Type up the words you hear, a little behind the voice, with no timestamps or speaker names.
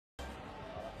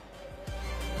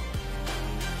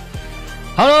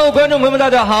Hello， 观众朋友们，大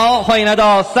家好，欢迎来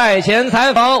到赛前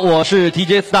采访，我是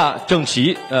TJ Star 郑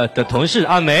奇的同事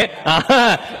阿梅啊。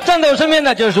站在我身边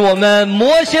的就是我们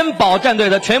魔仙堡战队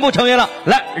的全部成员了，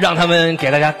来让他们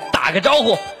给大家打个招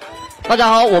呼。大家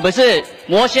好，我们是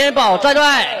魔仙堡战队。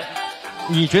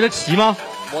你觉得齐吗？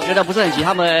我觉得不是很齐，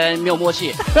他们没有默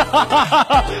契。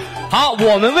好，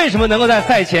我们为什么能够在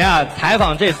赛前啊采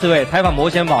访这4位，采访魔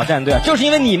仙堡战队啊，就是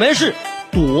因为你们是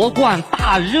夺冠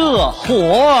大热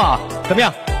火，怎么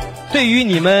样？对于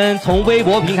你们从微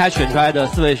博平台选出来的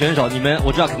4位选手，你们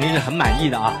我知道肯定是很满意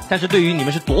的啊。但是对于你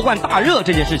们是夺冠大热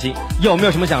这件事情，有没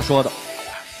有什么想说的？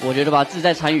我觉得吧，志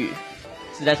在参与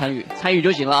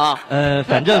就行了啊。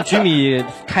反正居米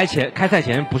开赛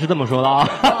前不是这么说的啊。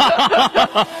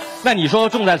那你说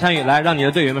重在参与，来让你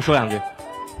的队员们说2句。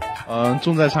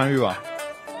重在参与吧。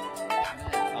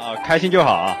开心就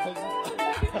好啊。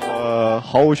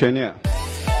毫无悬念。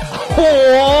没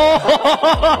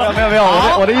有，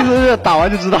我的意思是打完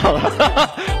就知道了。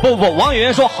不，王媛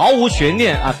媛说毫无悬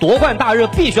念啊，夺冠大热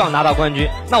必须要拿到冠军。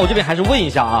那我这边还是问一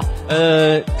下啊，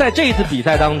在这一次比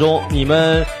赛当中，你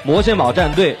们魔仙堡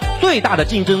战队最大的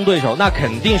竞争对手，那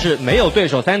肯定是没有对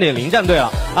手3.0战队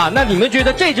了啊。那你们觉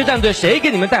得这支战队谁给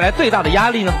你们带来最大的压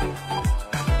力呢？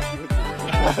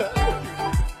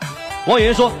王媛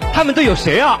媛说他们队有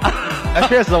谁啊？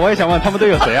确实，我也想问他们队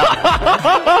有谁啊？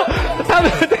他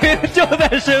们队就在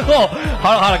身后。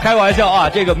好了，开玩笑啊，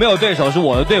这个没有对手是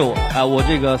我的队伍啊，我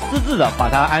这个私自的把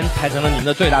它安排成了你们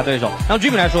的最大对手。让居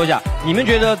民来说一下，你们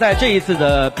觉得在这一次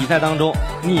的比赛当中，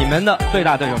你们的最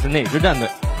大对手是哪支战队？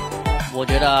我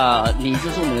觉得你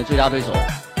就是我们的最大对手，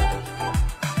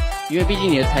因为毕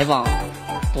竟你的采访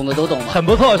懂的都懂嘛。很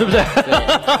不错，是不是？对，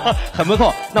很不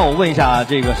错。那我问一下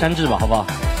这个山治吧，好不好？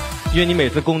因为你每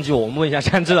次攻击我，我们问一下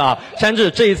山治啊。山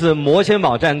治这一次魔仙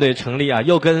堡战队成立啊，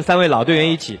又跟3位老队员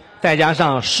一起，再加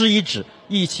上施一指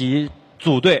一起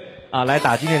组队啊，来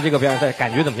打今天这个表演赛，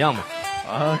感觉怎么样嘛？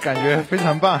感觉非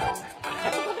常棒。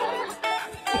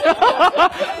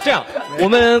这样，我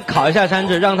们考一下山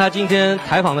治，让他今天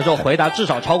采访的时候回答至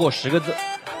少超过10个字。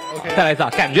OK， 再来一次啊，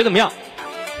感觉怎么样？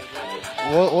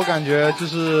我感觉就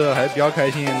是还比较开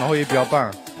心，然后也比较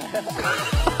棒。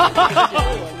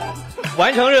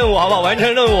完成任务，好不好？完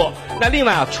成任务。那另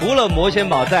外啊，除了魔仙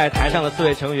堡在台上的4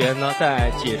位成员呢，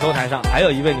在解说台上还有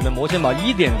一位你们魔仙堡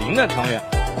1.0的成员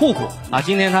酷酷啊，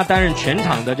今天他担任全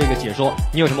场的这个解说，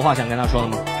你有什么话想跟他说的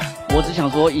吗？我只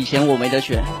想说，以前我没得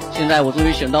选，现在我终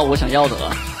于选到我想要的了。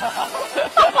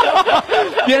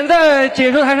远在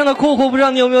解说台上的酷酷，不知道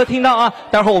你有没有听到啊？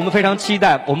待会儿我们非常期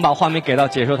待，我们把画面给到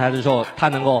解说台的时候，他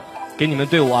能够给你们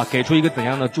队伍啊给出一个怎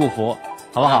样的祝福，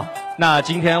好不好？那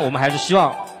今天我们还是希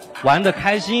望玩得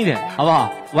开心一点，好不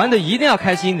好？玩得一定要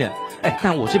开心一点。哎，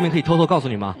但我这边可以偷偷告诉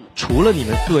你们，除了你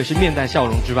们4位是面带笑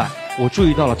容之外，我注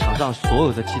意到了场上所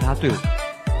有的其他队伍，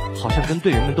好像跟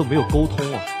队员们都没有沟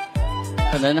通啊。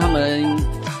可能他们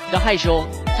比较害羞，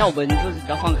像我们就是比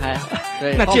较放开。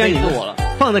对，那既然你们我了，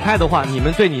放得开的话，你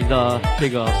们对你的这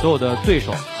个所有的对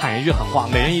手喊一句狠话，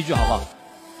每人一句，好不好？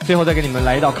最后再给你们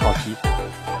来一道考题，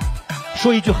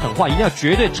说一句狠话，一定要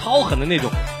绝对超狠的那种，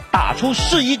打出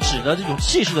示一指的这种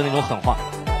气势的那种狠话。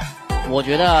我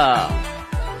觉得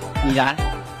你来。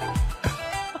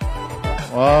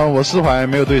我释怀，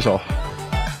没有对手。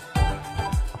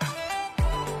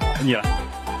你来。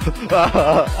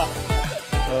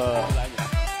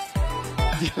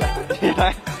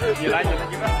你来，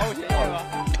你们毫无悬念吗？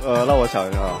让我想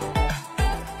一下。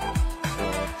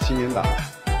青年打。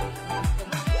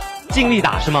尽力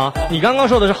打是吗？你刚刚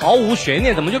说的是毫无悬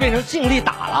念，怎么就变成尽力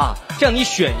打了？这样你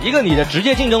选一个你的直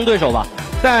接竞争对手吧。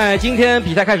在今天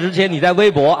比赛开始之前，你在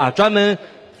微博啊专门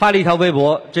发了一条微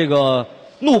博，这个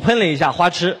怒喷了一下花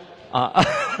痴啊，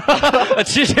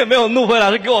其实也没有怒喷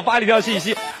了，是给我发了一条信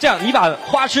息。这样你把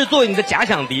花痴作为你的假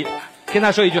想敌，跟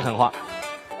他说一句狠话。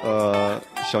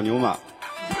小牛马。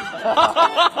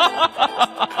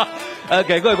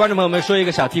给各位观众朋友们说一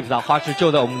个小 tips 啊，花痴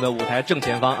就在我们的舞台正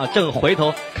前方啊，正回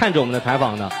头看着我们的采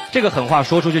访呢。这个狠话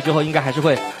说出去之后，应该还是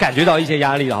会感觉到一些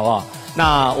压力的，好不好？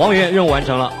那王媛任务完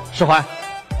成了，释怀。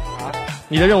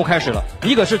你的任务开始了，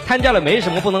你可是参加了没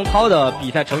什么不能掏的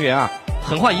比赛成员啊，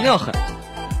狠话一定要狠。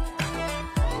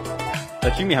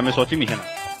居民还没说，居民先来。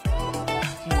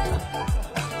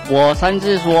我3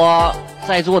次说，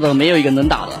在座的没有一个能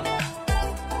打的。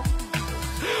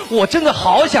我真的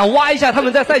好想挖一下他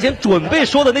们在赛前准备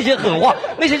说的那些狠话，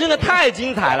那些真的太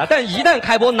精彩了。但一旦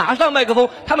开播拿上麦克风，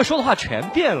他们说的话全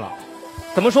变了。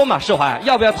怎么说嘛，释怀，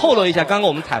要不要透露一下刚刚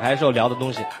我们彩排的时候聊的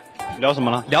东西？聊什么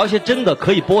了？聊一些真的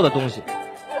可以播的东西。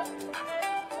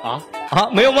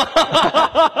没有吗？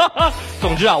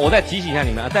总之啊，我再提醒一下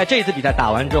你们，在这次比赛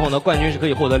打完之后呢，冠军是可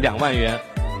以获得2万元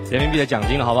人民币的奖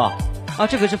金了，好不好？啊，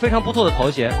这个是非常不错的头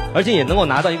衔，而且也能够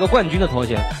拿到一个冠军的头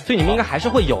衔，所以你们应该还是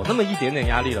会有那么一点点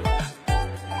压力的吧？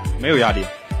没有压力，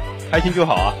开心就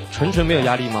好啊。纯纯没有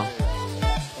压力吗？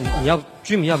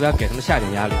居民要不要给他们下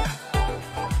点压力？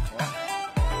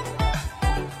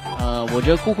我觉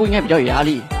得酷酷应该比较有压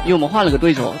力，因为我们换了个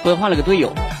对手，换了个队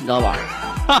友，你知道吧？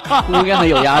酷酷应该很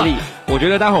有压力。我觉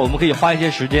得待会儿我们可以花一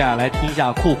些时间啊，来听一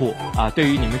下酷酷啊对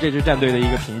于你们这支战队的一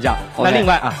个评价。那另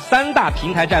外啊，3大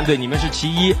平台战队你们是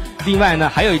其一，另外呢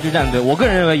还有一支战队，我个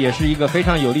人认为也是一个非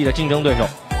常有力的竞争对手，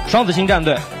双子星战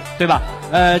队，对吧？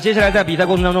接下来在比赛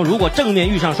过程当中，如果正面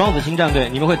遇上双子星战队，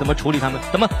你们会怎么处理他们？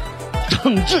怎么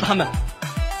惩治他们？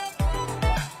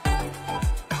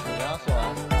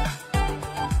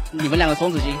你们2个双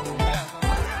子星。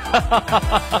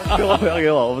给我不要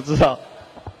给我，我不知道。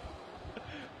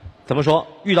怎么说？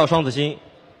遇到双子星，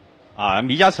啊，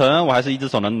米加城我还是一只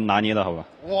手能拿捏的，好吧？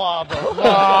哇，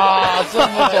这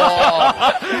么多！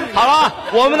好了，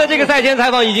我们的这个赛前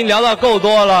采访已经聊到够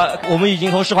多了，我们已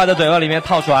经从释怀的嘴巴里面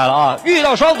套出来了啊！遇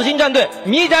到双子星战队，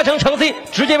米加城成 C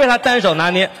直接被他单手拿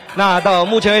捏。那到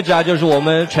目前为止啊，就是我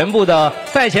们全部的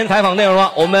赛前采访内容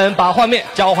了。我们把画面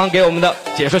交还给我们的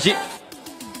解说席。